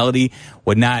personality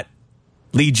would not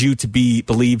lead you to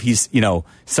believe he's,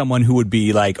 someone who would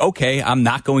be like, okay, I'm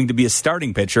not going to be a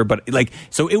starting pitcher. But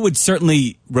so it would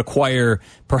certainly require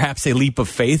perhaps a leap of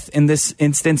faith in this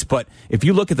instance. But if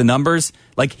you look at the numbers,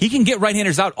 he can get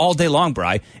right-handers out all day long,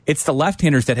 Bri. It's the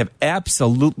left-handers that have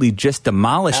absolutely just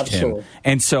demolished him.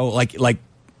 And so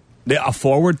a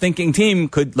forward-thinking team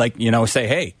could say,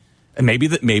 hey, maybe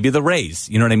the Rays,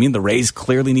 you know what I mean? The Rays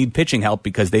clearly need pitching help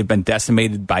because they've been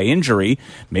decimated by injury.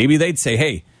 Maybe they'd say,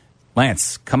 hey,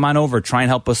 Lance, come on over, try and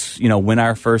help us, win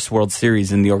our first World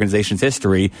Series in the organization's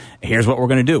history. Here's what we're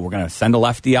going to do. We're going to send a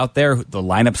lefty out there. The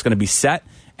lineup's going to be set,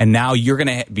 and now you're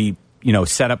going to be,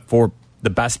 set up for the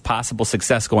best possible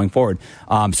success going forward.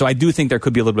 So I do think there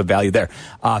could be a little bit of value there.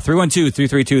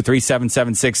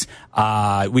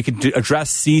 312-332-3776. We could address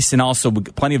Cease, and also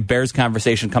plenty of Bears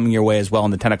conversation coming your way as well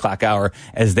in the 10 o'clock hour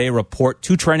as they report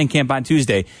to training camp on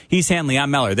Tuesday. He's Hanley.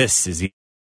 I'm Meller. This is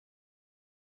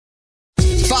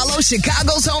Follow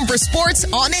Chicago's Home for Sports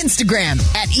on Instagram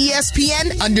at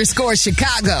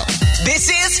ESPN_Chicago. This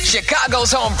is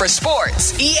Chicago's Home for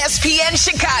Sports, ESPN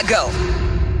Chicago.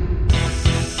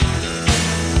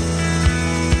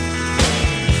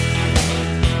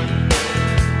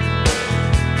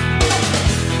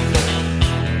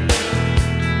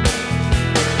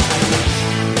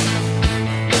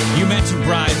 You mentioned,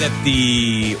 Brian, that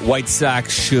the White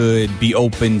Sox should be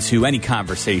open to any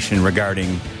conversation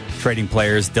regarding trading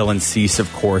players. Dylan Cease,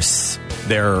 of course,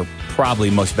 their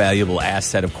probably most valuable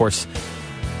asset. Of course,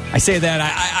 I say that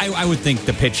I would think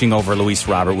the pitching over Luis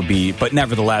Robert would be, but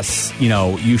nevertheless,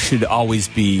 you should always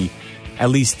be at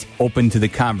least open to the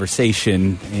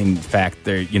conversation. In fact,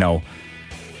 I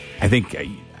think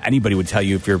anybody would tell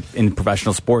you if you're in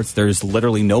professional sports, there's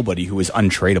literally nobody who is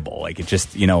untradeable. It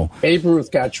just, Babe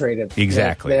Ruth got traded.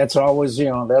 Exactly. That's always,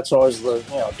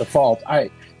 the default.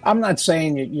 I'm not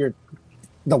saying you're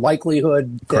the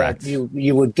likelihood Correct. that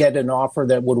you would get an offer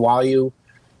that would wow you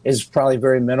is probably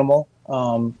very minimal,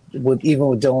 even with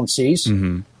Dylan Cease.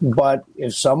 Mm-hmm. But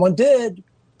if someone did,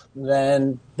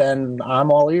 then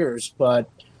I'm all ears. But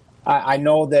I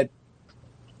know that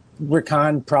Rick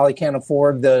Hahn probably can't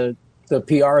afford the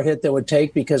PR hit that would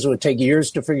take, because it would take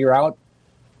years to figure out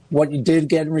what you did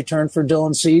get in return for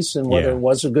Dylan Cease and whether it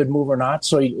was a good move or not.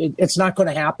 So it's not going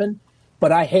to happen.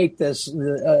 But I hate this,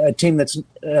 a team that's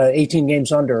 18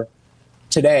 games under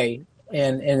today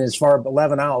and is far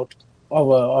 11 out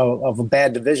of a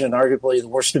bad division, arguably the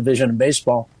worst division in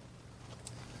baseball,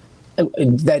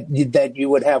 that you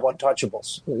would have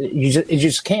untouchables. You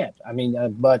just can't. I mean,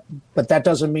 but that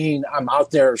doesn't mean I'm out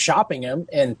there shopping him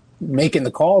and making the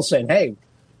call saying, hey,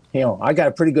 I got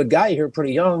a pretty good guy here,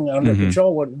 pretty young, under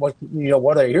control.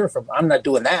 What are you here from? I'm not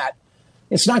doing that.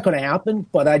 It's not going to happen,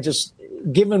 but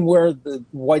given where the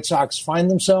White Sox find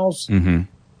themselves, there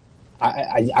are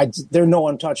no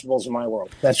untouchables in my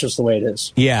world. That's just the way it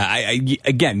is. Yeah,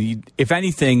 again, if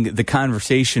anything, the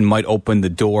conversation might open the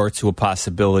door to a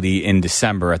possibility in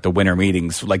December at the winter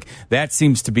meetings. That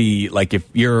seems to be if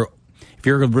you're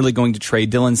really going to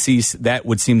trade Dylan Cease, that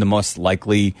would seem the most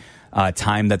likely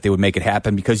time that they would make it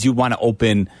happen, because you want to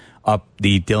open up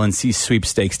the Dylan Cease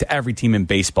sweepstakes to every team in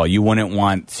baseball. You wouldn't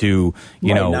want to,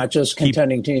 not just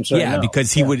contending teams. Right now.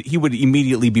 Because he would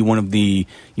immediately be one of the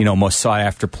most sought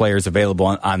after players available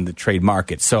on the trade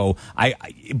market. So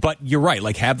but you're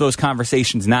right. Have those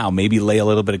conversations now. Maybe lay a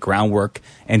little bit of groundwork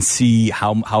and see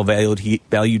how valued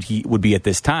he would be at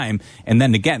this time. And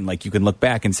then again, you can look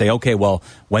back and say, okay, well,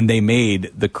 when they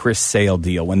made the Chris Sale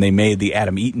deal, when they made the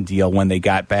Adam Eaton deal, when they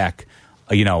got back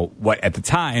what at the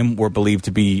time were believed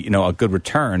to be, a good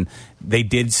return, they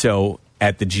did so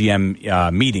at the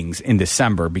GM meetings in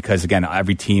December, because, again,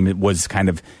 every team was kind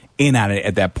of in on it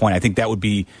at that point. I think that would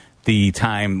be the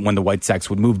time when the White Sox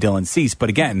would move Dylan Cease. But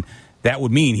again, that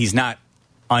would mean he's not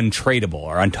untradeable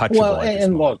or untouchable. Well,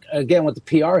 and look, again, with the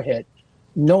PR hit,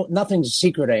 nothing's a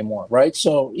secret anymore, right?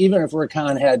 So even if Rick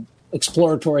Hahn had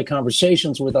exploratory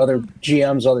conversations with other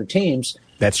GMs, other teams,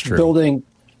 that's true. Building,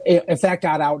 if that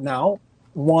got out now,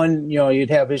 one, you'd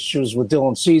have issues with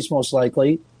Dylan Cease most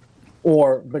likely,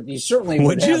 but you certainly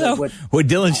would. Would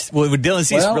Dylan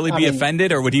Cease really be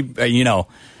offended, or would he?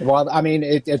 Well, I mean,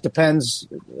 it depends.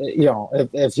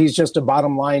 If he's just a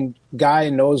bottom line guy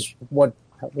and knows what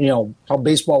how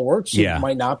baseball works, he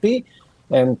might not be.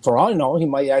 And for all I know, he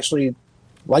might actually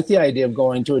like the idea of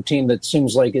going to a team that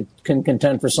seems like it can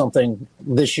contend for something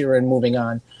this year and moving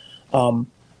on.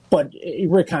 But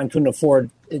Rick Hahn couldn't afford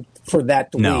for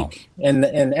that to leak, and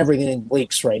everything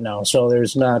leaks right now. So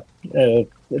there's not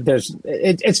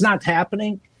it's not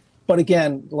happening. But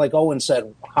again, like Owen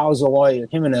said, how's Eloy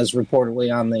Jimenez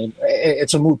reportedly on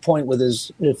it's a moot point with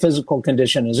his physical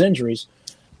condition, his injuries.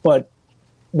 But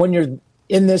when you're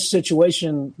in this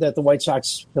situation that the White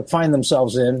Sox find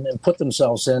themselves in and put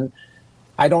themselves in,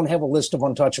 I don't have a list of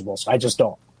untouchables. I just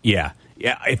don't. Yeah.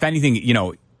 If anything,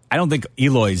 I don't think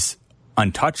Eloy's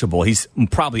untouchable. He's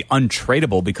probably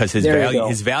untradeable because his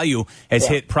value has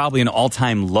hit probably an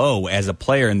all-time low as a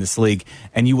player in this league,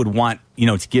 and you would want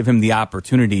to give him the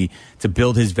opportunity to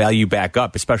build his value back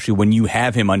up, especially when you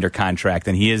have him under contract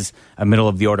and he is a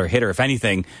middle-of-the-order hitter. If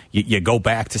anything, you go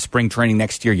back to spring training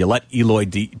next year, you let Eloy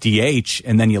DH,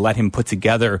 and then you let him put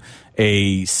together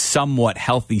a somewhat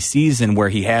healthy season where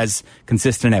he has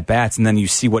consistent at-bats, and then you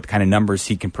see what kind of numbers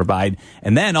he can provide.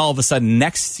 And then all of a sudden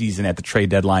next season at the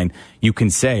trade deadline, you can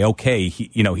say, okay,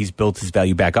 he's built his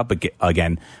value back up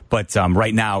again. But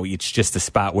right now, it's just a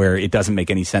spot where it doesn't make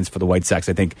any sense for the White Sox,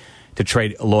 I think, to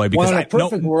trade Eloy. Because in a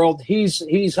perfect world,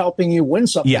 he's helping you win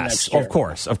something next year. Of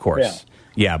course.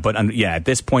 Yeah, but at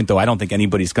this point, though, I don't think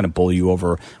anybody's going to bull you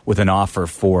over with an offer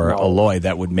for Eloy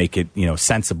that would make it,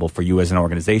 sensible for you as an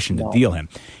organization to deal him.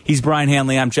 He's Brian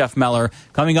Hanley. I'm Jeff Meller.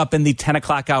 Coming up in the 10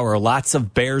 o'clock hour, lots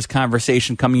of Bears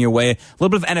conversation coming your way. A little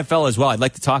bit of NFL as well. I'd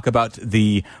like to talk about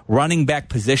the running back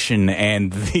position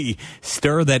and the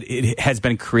stir that it has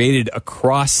been created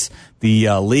across the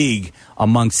league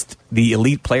amongst the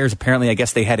elite players. Apparently, I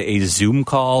guess they had a Zoom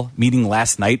call meeting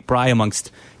last night, Brian,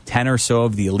 amongst 10 or so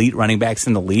of the elite running backs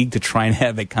in the league to try and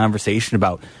have a conversation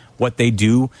about what they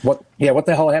do. What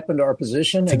the hell happened to our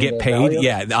position to get paid? Value?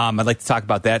 Yeah, I'd like to talk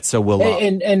about that. So we'll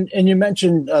and you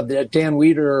mentioned the Dan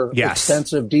Wieder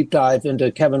extensive deep dive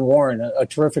into Kevin Warren, a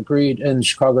terrific read in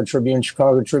Chicago Tribune,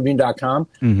 ChicagoTribune.com.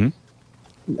 Mm-hmm.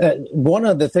 One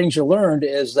of the things you learned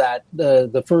is that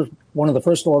one of the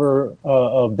first order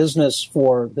of business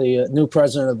for the new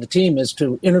president of the team is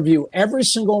to interview every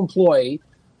single employee,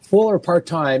 full or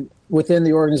part-time, within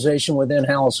the organization, within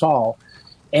Hallis Hall.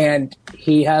 And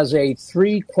he has a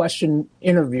 3-question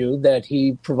interview that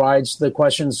he provides the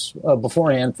questions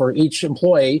beforehand for each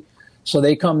employee. So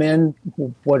they come in,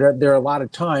 they're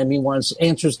allotted time. He wants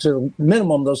answers to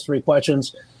minimum those 3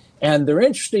 questions. And they're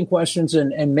interesting questions,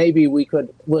 and maybe we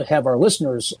could have our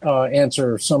listeners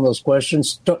answer some of those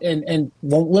questions, and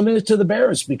won't limit it to the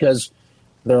Bears because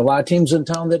there are a lot of teams in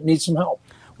town that need some help.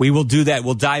 We will do that.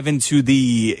 We'll dive into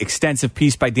the extensive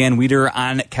piece by Dan Wieder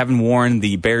on Kevin Warren,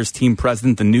 the Bears team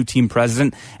president, the new team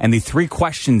president, and the 3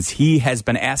 questions he has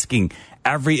been asking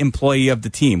every employee of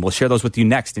the team. We'll share those with you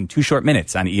next in 2 short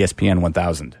minutes on ESPN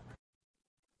 1000.